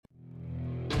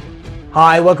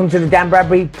Hi, welcome to the Dan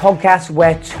Bradbury podcast,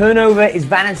 where turnover is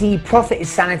vanity, profit is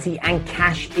sanity, and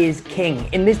cash is king.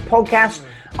 In this podcast,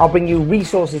 I'll bring you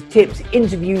resources, tips,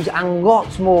 interviews, and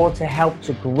lots more to help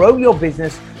to grow your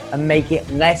business and make it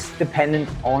less dependent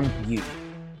on you.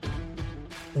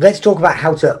 Let's talk about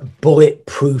how to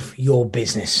bulletproof your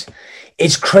business.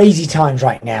 It's crazy times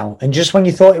right now, and just when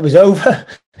you thought it was over,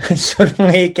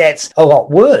 suddenly it gets a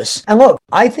lot worse. And look,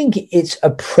 I think it's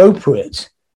appropriate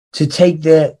to take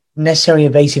the necessary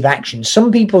evasive action.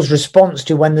 Some people's response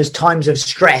to when there's times of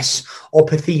stress or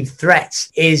perceived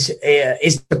threats is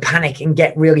to panic and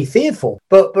get really fearful.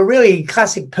 But really,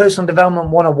 classic personal development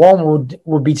 101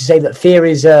 would be to say that fear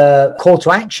is a call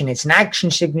to action. It's an action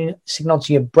signal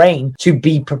to your brain to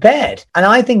be prepared. And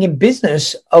I think in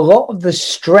business, a lot of the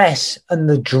stress and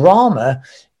the drama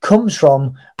comes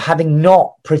from having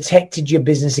not protected your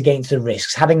business against the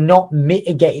risks, having not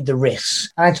mitigated the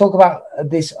risks. And I talk about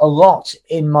this a lot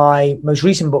in my most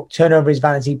recent book, Turnover is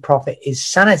Vanity, Profit is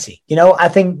Sanity. You know, I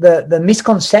think the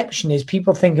misconception is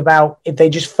people think about if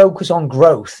they just focus on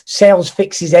growth, sales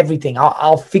fixes everything,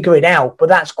 I'll figure it out. But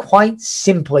that's quite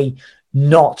simply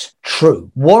not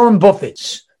true. Warren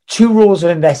Buffett's 2 rules of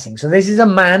investing. So this is a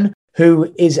man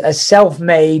who is a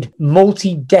self-made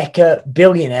multi-decker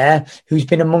billionaire who's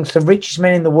been amongst the richest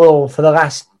men in the world for the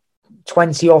last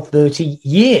 20 or 30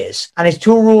 years. And his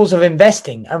 2 rules of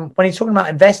investing. And when he's talking about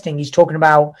investing, he's talking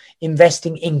about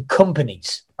investing in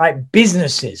companies, right?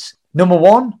 Businesses. Number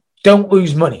 1, don't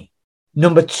lose money.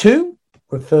 Number 2,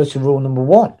 refer to rule number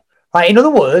 1. Right? In other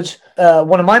words,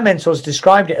 one of my mentors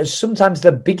described it as sometimes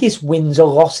the biggest wins are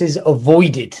losses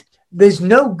avoided. There's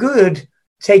no good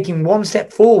taking 1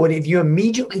 step forward if you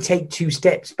immediately take 2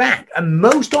 steps back. And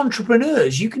most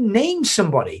entrepreneurs, you can name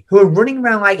somebody who are running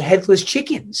around like headless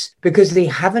chickens because they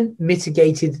haven't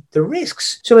mitigated the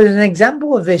risks. So as an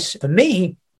example of this, for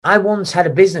me, I once had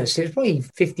a business, it was probably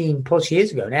 15 plus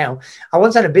years ago now. I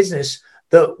once had a business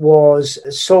that was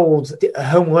sold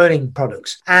home learning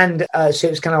products. And so it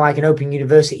was kind of like an open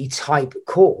university type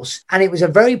course. And it was a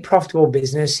very profitable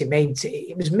business. It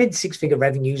was mid 6-figure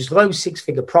revenues, low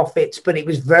 6-figure profits, but it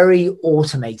was very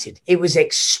automated. It was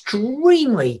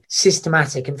extremely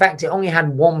systematic. In fact, it only had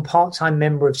 1 part-time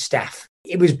member of staff.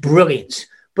 It was brilliant.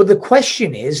 But the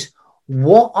question is,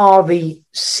 what are the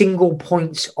single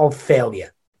points of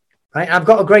failure? Right. I've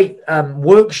got a great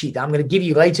worksheet that I'm going to give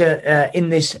you later in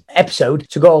this episode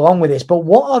to go along with this. But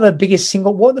what are the biggest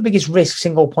risks,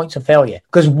 single points of failure?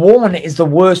 Because 1 is the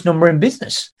worst number in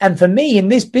business. And for me, in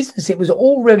this business, it was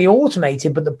all really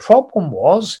automated. But the problem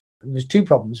was, there's 2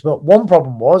 problems, but 1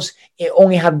 problem was it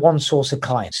only had 1 source of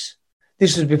clients.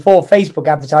 This was before Facebook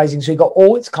advertising. So it got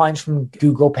all its clients from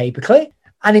Google pay-per-click.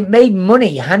 And it made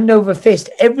money hand over fist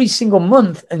every single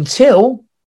month until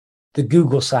the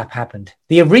Google slap happened.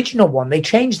 The original one, they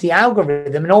changed the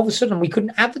algorithm and all of a sudden we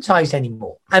couldn't advertise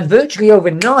anymore. And virtually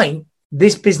overnight,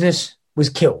 this business was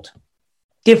killed.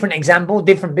 Different example,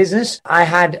 different business. I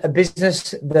had a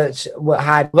business that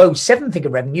had low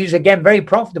 7-figure revenues, again, very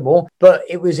profitable, but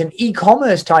it was an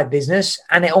e-commerce type business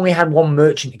and it only had 1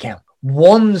 merchant account.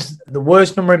 1's the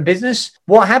worst number in business.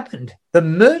 What happened? The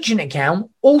merchant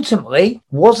account ultimately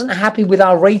wasn't happy with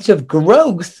our rate of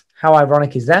growth. How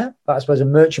ironic is that? But I suppose a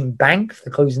merchant bank, for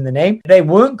closing the name. They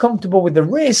weren't comfortable with the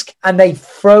risk and they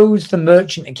froze the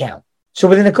merchant account. So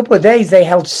within a couple of days, they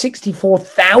held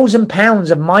 £64,000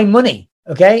 of my money.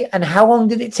 Okay. And how long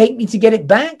did it take me to get it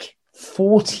back?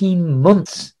 14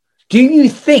 months. Do you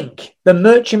think the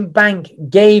merchant bank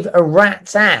gave a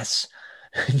rat's ass?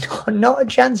 Not a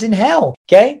chance in hell.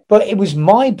 Okay. But it was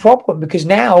my problem because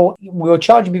now we were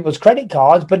charging people's credit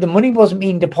cards, but the money wasn't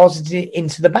being deposited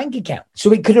into the bank account.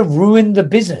 So it could have ruined the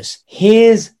business.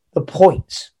 Here's the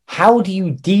points. How do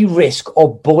you de-risk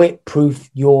or bulletproof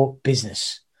your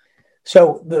business?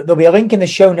 So there'll be a link in the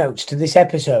show notes to this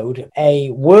episode, a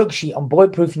worksheet on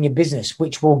bulletproofing your business,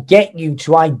 which will get you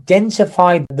to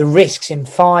identify the risks in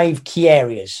 5 key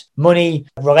areas: money,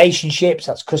 relationships,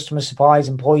 that's customers, suppliers,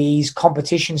 employees,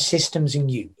 competition, systems,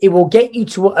 and you. It will get you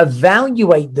to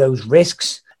evaluate those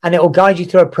risks and it will guide you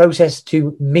through a process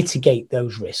to mitigate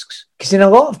those risks. Because in a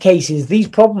lot of cases, these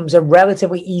problems are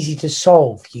relatively easy to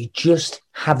solve. You just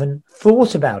haven't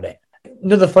thought about it.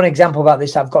 Another fun example about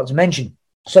this I've got to mention.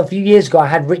 So a few years ago, I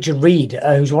had Richard Reed,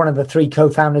 who's one of the 3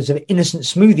 co-founders of Innocent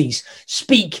Smoothies,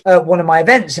 speak at one of my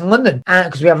events in London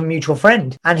because we have a mutual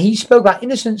friend. And he spoke about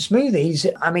Innocent Smoothies.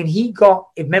 I mean, he got,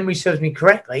 if memory serves me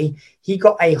correctly, he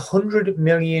got a £100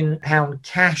 million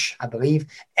cash, I believe,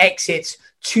 exit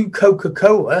to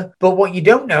Coca-Cola. But what you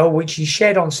don't know, which he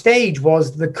shared on stage,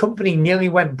 was the company nearly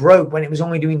went broke when it was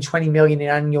only doing 20 million in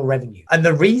annual revenue. And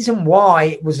the reason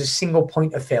why was a single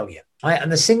point of failure. Right?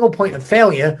 And the single point of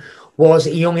failure was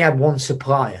he only had one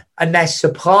supplier, and their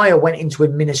supplier went into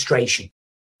administration.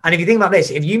 And if you think about this,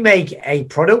 if you make a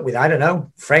product with, I don't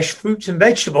know, fresh fruits and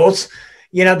vegetables,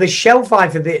 you know, the shelf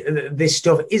life of this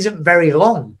stuff isn't very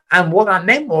long. And what that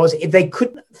meant was if they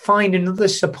couldn't find another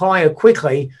supplier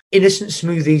quickly, Innocent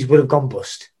Smoothies would have gone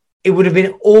bust. It would have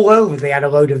been all over. They had a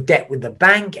load of debt with the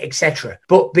bank, etc.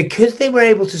 But because they were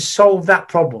able to solve that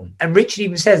problem, and Richard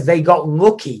even says they got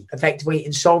lucky effectively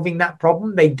in solving that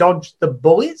problem, they dodged the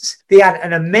bullets. They had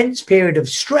an immense period of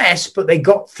stress, but they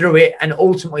got through it. And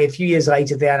ultimately, a few years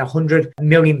later, they had £100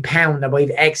 million, I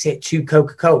believe, exit to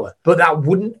Coca-Cola. But that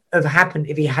wouldn't have happened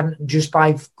if he hadn't, just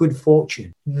by good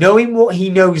fortune. Knowing what he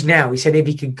knows now, he said if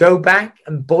he could go back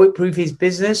and bulletproof his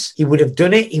business, he would have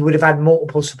done it. He would have had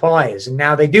multiple suppliers. And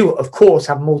now they do, of course,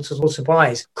 have multiple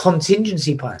suppliers.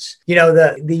 Contingency plans. You know,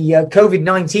 the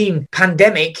COVID-19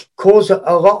 pandemic caused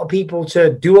a lot of people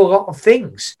to do a lot of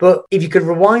things. But if you could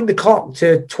rewind the clock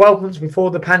to 12 months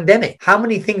before the pandemic, how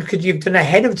many things could you have done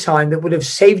ahead of time that would have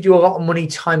saved you a lot of money,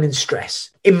 time, and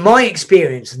stress? In my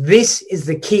experience, this is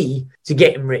the key to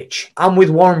getting rich. I'm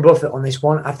with Warren Buffett on this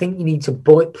one. I think you need to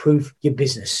bulletproof your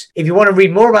business. If you want to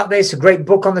read more about this, a great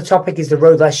book on the topic is The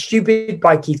Road Less Stupid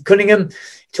by Keith Cunningham.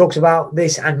 He talks about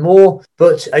this and more,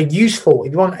 but useful.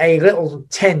 If you want a little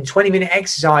 10, 20-minute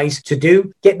exercise to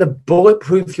do, get the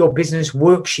Bulletproof Your Business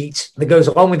worksheet that goes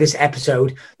along with this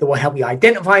episode that will help you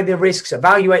identify the risks,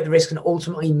 evaluate the risks, and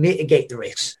ultimately mitigate the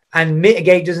risks. And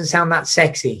mitigate doesn't sound that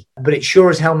sexy, but it sure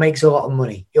as hell makes a lot of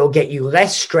money. It'll get you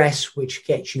less stress, which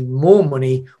gets you more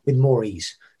money with more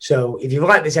ease. So if you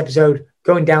like this episode,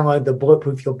 go and download the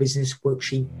Bulletproof Your Business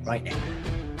worksheet right now.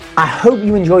 I hope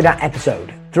you enjoyed that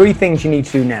episode. 3 things you need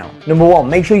to do now. Number 1,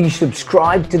 make sure you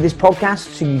subscribe to this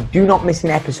podcast so you do not miss an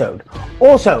episode.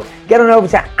 Also, get on over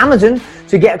to Amazon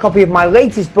to get a copy of my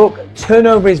latest book,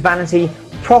 Turnover is Vanity,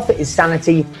 Profit is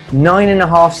Sanity,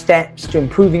 9.5 steps to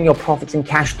improving your profits and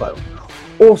cash flow.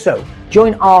 Also,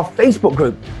 join our Facebook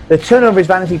group, the Turnover is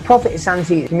Vanity, Profit is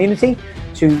Sanity community,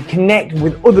 to connect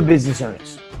with other business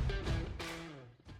owners.